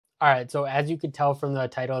Alright, so as you can tell from the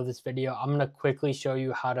title of this video, I'm going to quickly show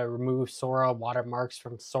you how to remove SORA watermarks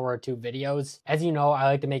from SORA 2 videos. As you know, I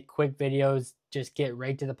like to make quick videos, just get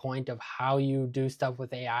right to the point of how you do stuff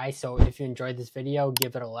with AI. So if you enjoyed this video,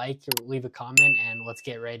 give it a like, or leave a comment, and let's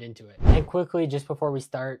get right into it. And quickly, just before we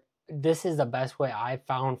start, this is the best way I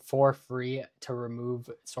found for free to remove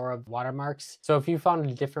SORA watermarks. So if you found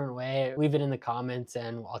a different way, leave it in the comments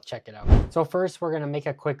and I'll check it out. So first, we're going to make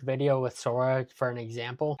a quick video with SORA for an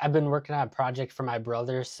example. I've been working on a project for my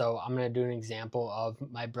brother, so I'm going to do an example of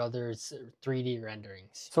my brother's 3D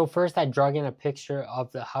renderings. So first, I drug in a picture of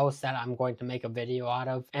the house that I'm going to make a video out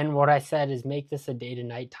of. And what I said is make this a day to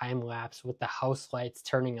night time lapse with the house lights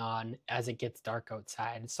turning on as it gets dark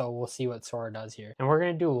outside. So we'll see what SORA does here. And we're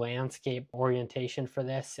going to do landscape orientation for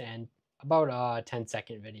this and about a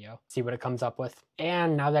 10-second video. See what it comes up with.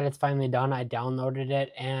 And now that it's finally done, I downloaded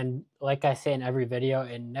it, and like I say in every video,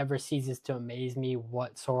 it never ceases to amaze me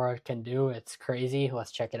what SORA can do. It's crazy.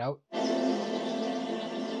 Let's check it out.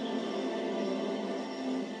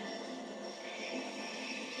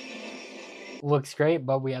 Looks great,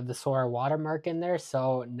 but we have the SORA watermark in there,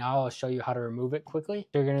 so now I'll show you how to remove it quickly.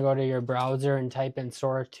 You're going to go to your browser and type in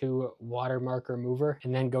SORA 2 watermark remover,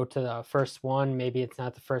 and then go to the first one. Maybe it's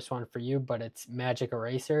not the first one for you, but it's Magic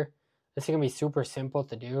Eraser. This is going to be super simple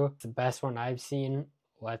to do. It's the best one I've seen.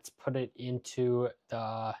 Let's put it into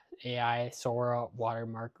the AI SORA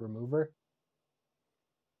watermark remover.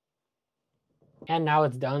 And now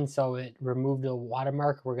it's done, so it removed the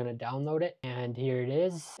watermark. We're going to download it, and here it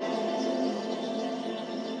is.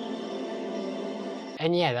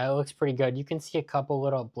 And yeah, that looks pretty good. You can see a couple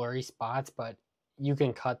little blurry spots, but you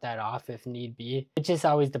can cut that off if need be. It just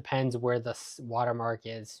always depends where the watermark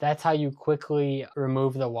is. That's how you quickly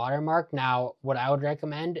remove the watermark. Now, what I would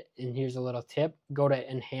recommend, and here's a little tip, go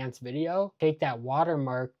to Enhance Video, take that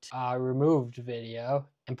watermarked removed video,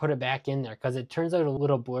 and put it back in there, because it turns out a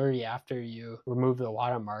little blurry after you remove the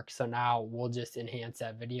watermark. So now we'll just enhance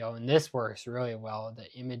that video, and this works really well, the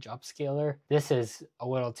image upscaler. This is a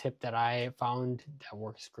little tip that I found that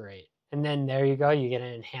works great. And then there you go, you get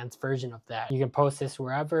an enhanced version of that. You can post this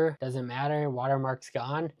wherever, doesn't matter, watermark's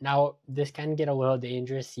gone. Now, this can get a little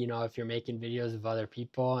dangerous, you know, if you're making videos of other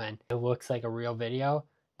people and it looks like a real video.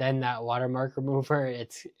 Then that watermark remover,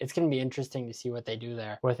 it's going to be interesting to see what they do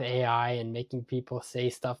there with AI and making people say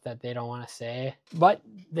stuff that they don't want to say. But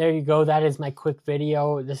there you go. That is my quick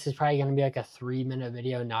video. This is probably going to be like a 3-minute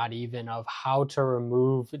video, not even, of how to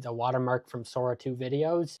remove the watermark from SORA 2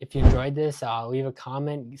 videos. If you enjoyed this, leave a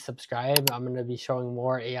comment, subscribe. I'm going to be showing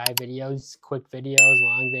more AI videos, quick videos,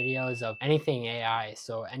 long videos of anything AI.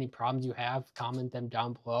 So any problems you have, comment them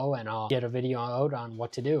down below and I'll get a video out on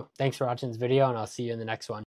what to do. Thanks for watching this video, and I'll see you in the next one.